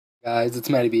Guys, it's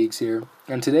Matty Beeks here,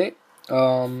 and today,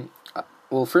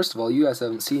 well, first of all, you guys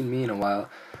haven't seen me in a while.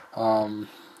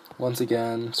 Once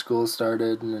again, school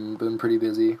started and been pretty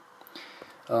busy.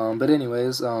 But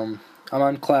anyways, I'm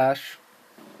on Clash,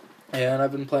 and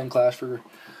I've been playing Clash for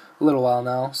a little while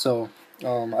now. So, I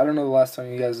don't know the last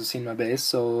time you guys have seen my base,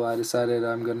 so I decided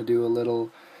I'm gonna do a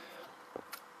little,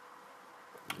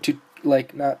 I'm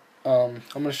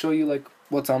gonna show you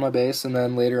what's on my base, and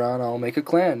then later on I'll make a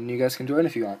clan, and you guys can join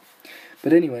if you want.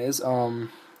 But anyways, so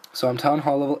I'm Town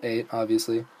Hall level 8,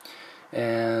 obviously,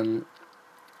 and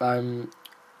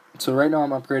so right now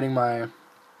I'm upgrading my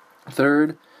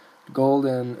third gold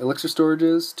and elixir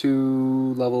storages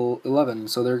to level 11,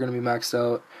 so they're going to be maxed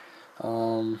out.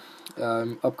 I'm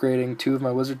upgrading 2 of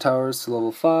my wizard towers to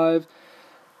level 5.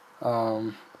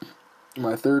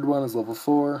 My third one is level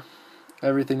 4.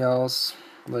 Everything else,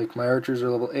 like my archers are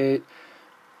level 8,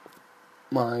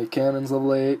 my cannons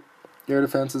level 8, air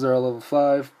defenses are all level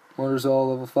 5, mortars are all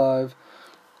level 5,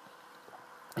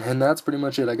 and that's pretty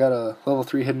much it. I got a level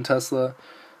 3 hidden Tesla,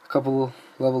 a couple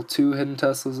level 2 hidden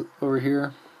Teslas over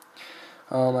here.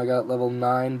 I got level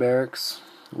 9 barracks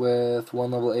with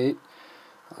 1 level 8.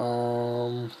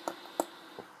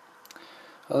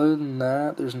 Other than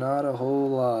that, there's not a whole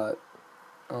lot.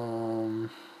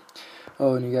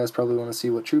 Oh, and you guys probably want to see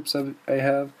what troops I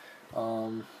have.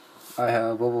 I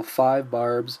have level 5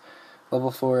 barbs,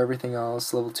 level 4 everything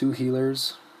else, level 2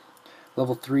 healers,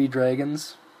 level 3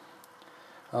 dragons.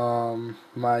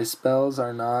 My spells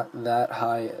are not that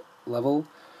high level.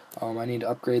 I need to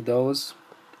upgrade those.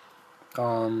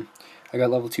 I got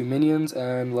level 2 minions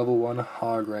and level 1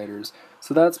 hog riders.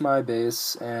 So that's my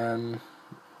base and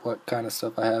what kind of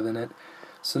stuff I have in it.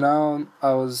 So now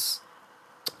I was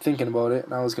thinking about it,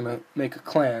 and I was going to make a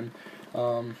clan.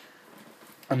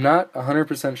 I'm not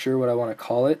 100% sure what I want to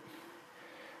call it,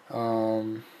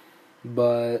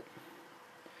 but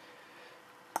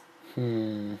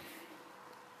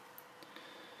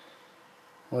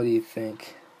what do you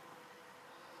think?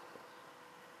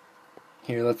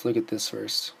 Here, let's look at this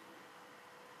first.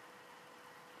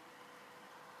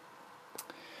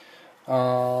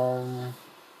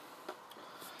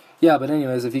 Yeah, but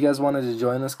anyways, if you guys wanted to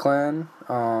join this clan,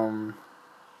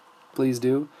 please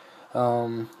do.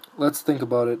 Let's think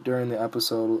about it during the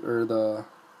episode or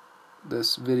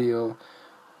this video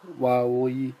while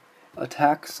we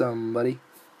attack somebody.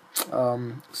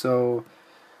 So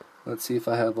let's see if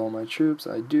I have all my troops.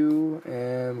 I do,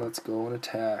 and let's go and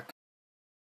attack.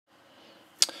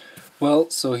 Well,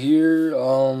 so here,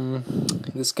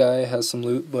 this guy has some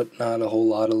loot, but not a whole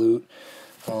lot of loot.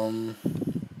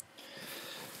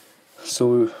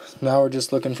 So now we're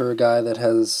just looking for a guy that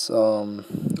has a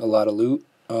lot of loot.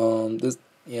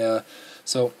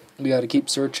 So we got to keep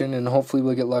searching, and hopefully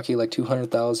we'll get lucky. Like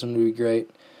 200,000 would be great.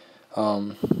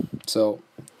 So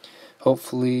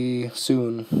hopefully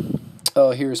soon.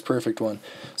 Oh, here's perfect one.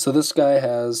 So this guy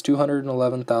has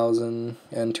 211,000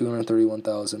 and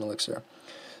 231,000 elixir.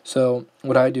 So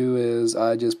what I do is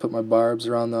I just put my barbs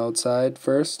around the outside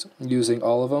first, using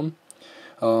all of them.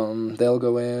 They'll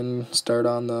go in, start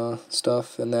on the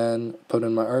stuff, and then put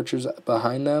in my archers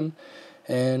behind them.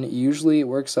 And usually it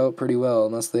works out pretty well,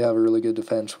 unless they have a really good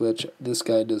defense, which this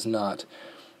guy does not.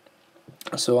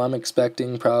 So I'm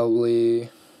expecting probably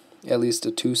at least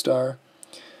a 2-star.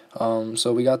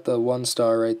 So we got the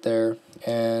 1-star right there,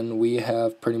 and we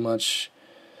have pretty much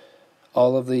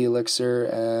all of the elixir,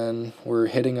 and we're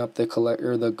hitting up the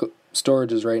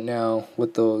storages right now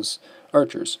with those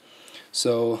archers.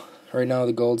 So right now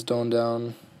the gold's going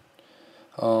down,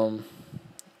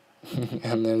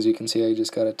 and as you can see, I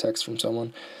just got a text from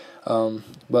someone.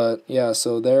 But yeah,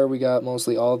 so there we got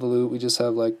mostly all the loot. We just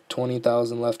have like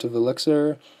 20,000 left of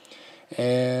elixir,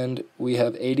 and we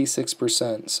have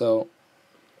 86%. So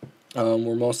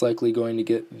we're most likely going to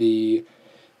get the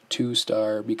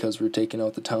 2-star because we're taking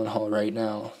out the town hall right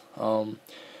now.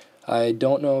 I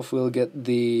don't know if we'll get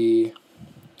the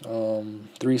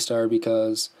 3-star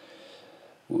because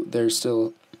there's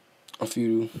still a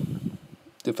few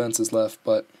defenses left,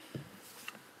 but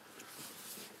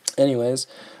anyways,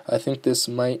 I think this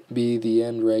might be the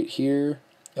end right here.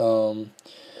 So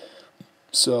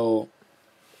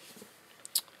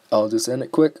I'll just end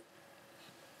it quick.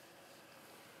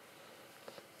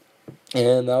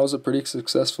 And that was a pretty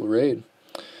successful raid.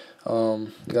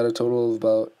 Got a total of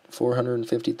about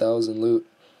 450,000 loot.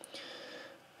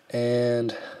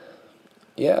 And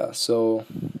yeah, so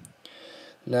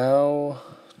now,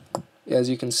 as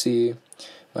you can see,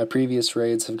 my previous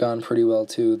raids have gone pretty well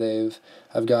too.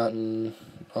 I've gotten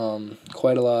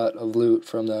quite a lot of loot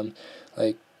from them,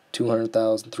 like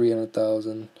 200,000,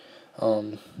 300,000,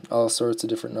 all sorts of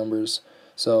different numbers.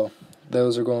 So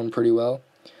those are going pretty well.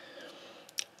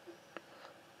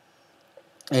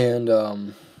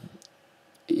 And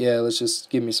yeah, let's just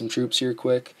give me some troops here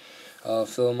quick.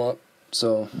 Fill them up.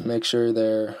 So make sure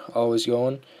they're always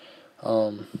going.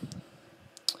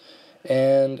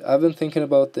 And I've been thinking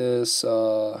about this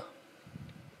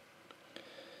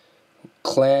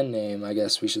clan name, I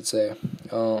guess we should say.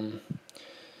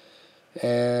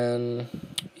 And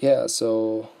yeah,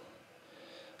 so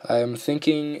I'm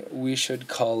thinking we should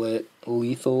call it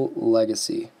Lethal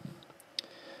Legacy.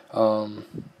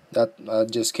 That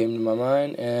just came to my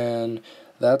mind, and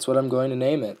that's what I'm going to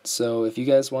name it. So if you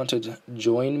guys want to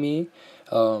join me,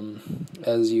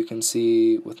 as you can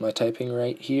see with my typing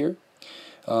right here,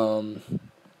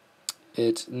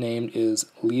 its named is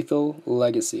Lethal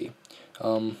Legacy.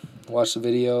 Watch the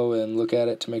video and look at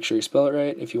it to make sure you spell it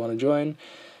right if you want to join.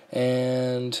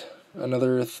 And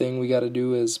another thing we got to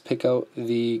do is pick out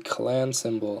the clan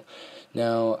symbol.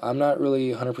 Now, I'm not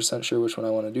really 100% sure which one I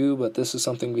want to do, but this is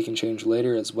something we can change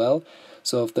later as well.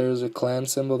 So if there's a clan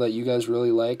symbol that you guys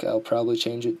really like, I'll probably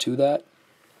change it to that.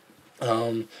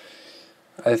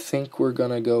 I think we're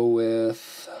going to go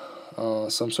with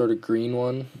some sort of green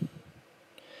one.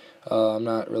 I'm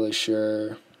not really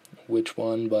sure which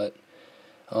one, but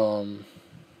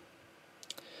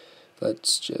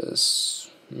let's just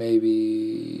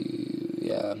maybe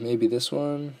this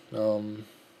one.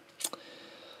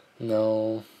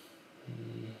 No.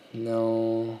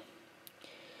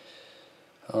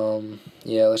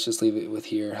 Yeah, let's just leave it with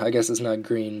here. I guess it's not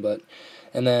green, but,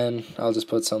 and then I'll just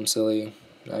put some silly,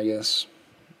 I guess,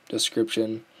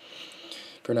 description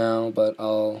for now, but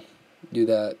I'll do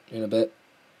that in a bit,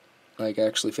 like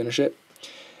actually finish it.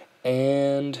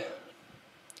 And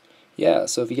yeah,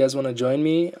 so if you guys want to join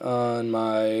me on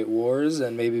my wars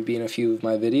and maybe be in a few of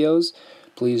my videos,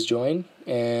 please join.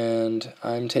 And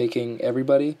I'm taking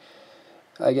everybody,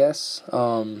 I guess.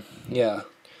 Yeah.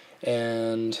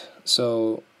 And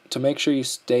so to make sure you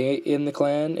stay in the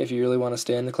clan, if you really want to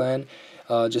stay in the clan,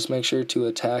 just make sure to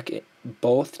attack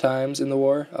both times in the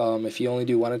war. If you only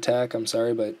do one attack, I'm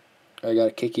sorry, but I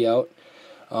gotta kick you out.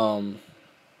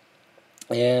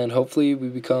 And hopefully we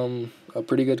become a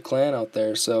pretty good clan out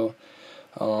there. So,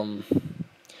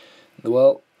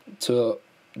 well, to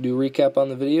do a recap on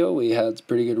the video, we had a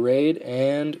pretty good raid,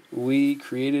 and we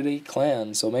created a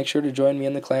clan. So make sure to join me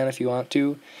in the clan if you want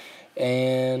to.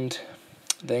 And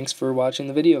thanks for watching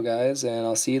the video, guys, and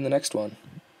I'll see you in the next one.